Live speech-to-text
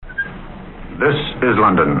This is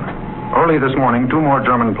London. Early this morning, 2 more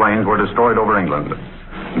German planes were destroyed over England.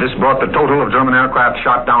 This brought the total of German aircraft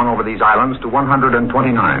shot down over these islands to 129.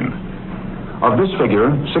 Of this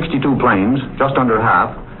figure, 62 planes, just under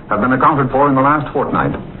half, have been accounted for in the last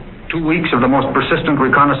fortnight. 2 weeks of the most persistent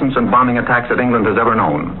reconnaissance and bombing attacks that England has ever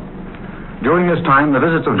known. During this time, the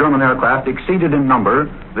visits of German aircraft exceeded in number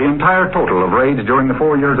the entire total of raids during the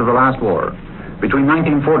 4 years of the last war. Between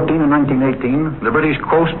 1914 and 1918, the British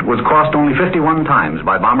coast was crossed only 51 times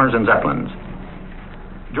by bombers and Zeppelins.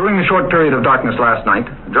 During the short period of darkness last night,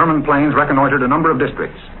 German planes reconnoitered a number of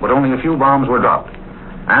districts, but only a few bombs were dropped.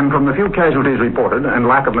 And from the few casualties reported and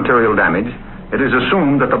lack of material damage, it is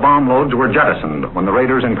assumed that the bomb loads were jettisoned when the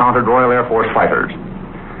raiders encountered Royal Air Force fighters.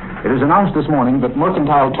 It is announced this morning that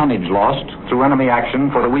mercantile tonnage lost through enemy action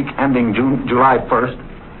for the week ending July 1st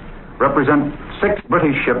represent 6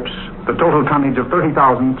 British ships, the total tonnage of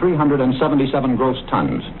 30,377 gross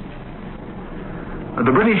tons. The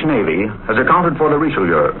British Navy has accounted for the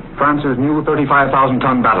Richelieu, France's new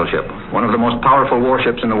 35,000-ton battleship, one of the most powerful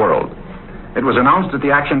warships in the world. It was announced that the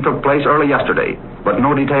action took place early yesterday, but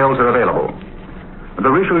no details are available. The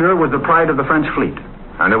Richelieu was the pride of the French fleet,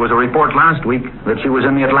 and there was a report last week that she was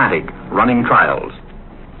in the Atlantic, running trials.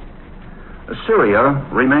 Syria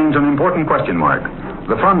remains an important question mark.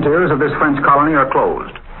 The frontiers of this French colony are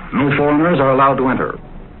closed. No foreigners are allowed to enter.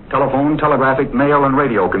 Telephone, telegraphic, mail, and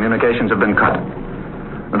radio communications have been cut.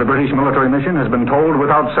 The British military mission has been told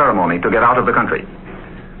without ceremony to get out of the country.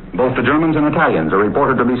 Both the Germans and Italians are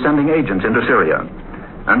reported to be sending agents into Syria.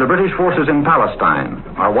 And the British forces in Palestine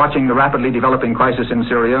are watching the rapidly developing crisis in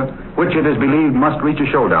Syria, which it is believed must reach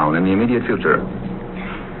a showdown in the immediate future.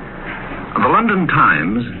 The London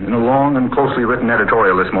Times, in a long and closely written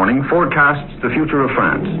editorial this morning, forecasts the future of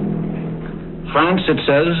France. France, it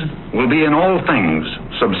says, will be in all things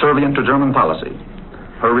subservient to German policy.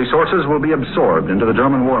 Her resources will be absorbed into the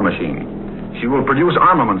German war machine. She will produce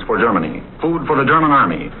armaments for Germany, food for the German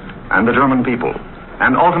army and the German people,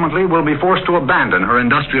 and ultimately will be forced to abandon her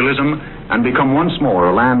industrialism and become once more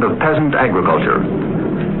a land of peasant agriculture.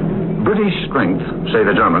 British strength, say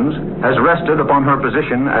the Germans, has rested upon her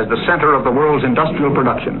position as the center of the world's industrial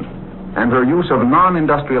production, and her use of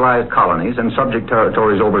non-industrialized colonies and subject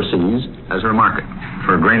territories overseas as her market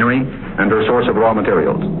for granary and her source of raw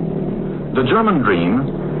materials. The German dream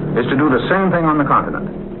is to do the same thing on the continent.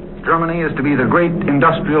 Germany is to be the great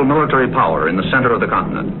industrial military power in the center of the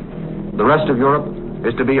continent. The rest of Europe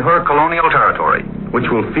is to be her colonial territory, which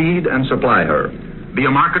will feed and supply her, be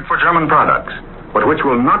a market for German products, but which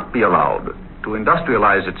will not be allowed to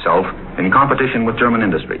industrialize itself in competition with German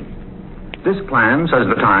industry. This plan,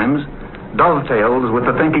 says the Times, dovetails with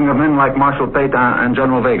the thinking of men like Marshal Pétain and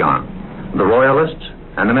General Weygand, the royalists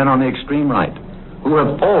and the men on the extreme right, who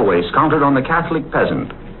have always counted on the Catholic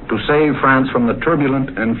peasant to save France from the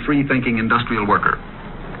turbulent and free-thinking industrial worker.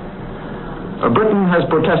 Britain has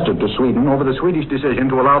protested to Sweden over the Swedish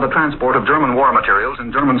decision to allow the transport of German war materials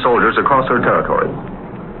and German soldiers across her territory.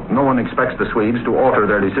 No one expects the Swedes to alter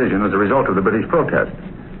their decision as a result of the British protest.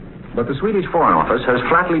 But the Swedish Foreign Office has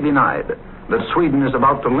flatly denied that Sweden is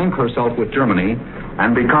about to link herself with Germany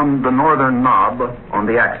and become the northern knob on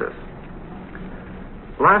the axis.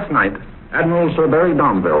 Last night, Admiral Sir Barry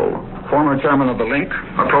Domville, former chairman of the Link,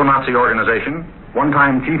 a pro-Nazi organization,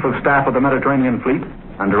 one-time chief of staff of the Mediterranean Fleet,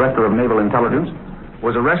 and director of naval intelligence,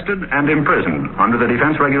 was arrested and imprisoned under the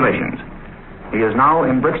defense regulations. He is now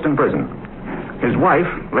in Brixton Prison. His wife,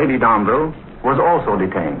 Lady Domville, was also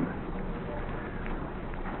detained.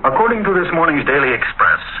 According to this morning's Daily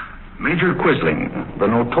Express, Major Quisling, the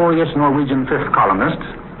notorious Norwegian fifth columnist,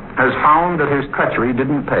 has found that his treachery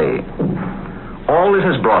didn't pay. All it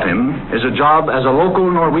has brought him is a job as a local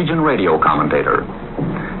Norwegian radio commentator.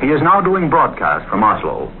 He is now doing broadcasts from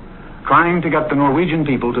Oslo, trying to get the Norwegian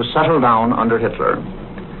people to settle down under Hitler.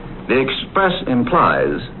 The Express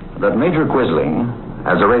implies that Major Quisling,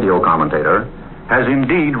 as a radio commentator, has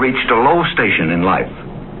indeed reached a low station in life.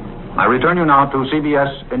 I return you now to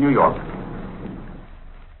CBS in New York.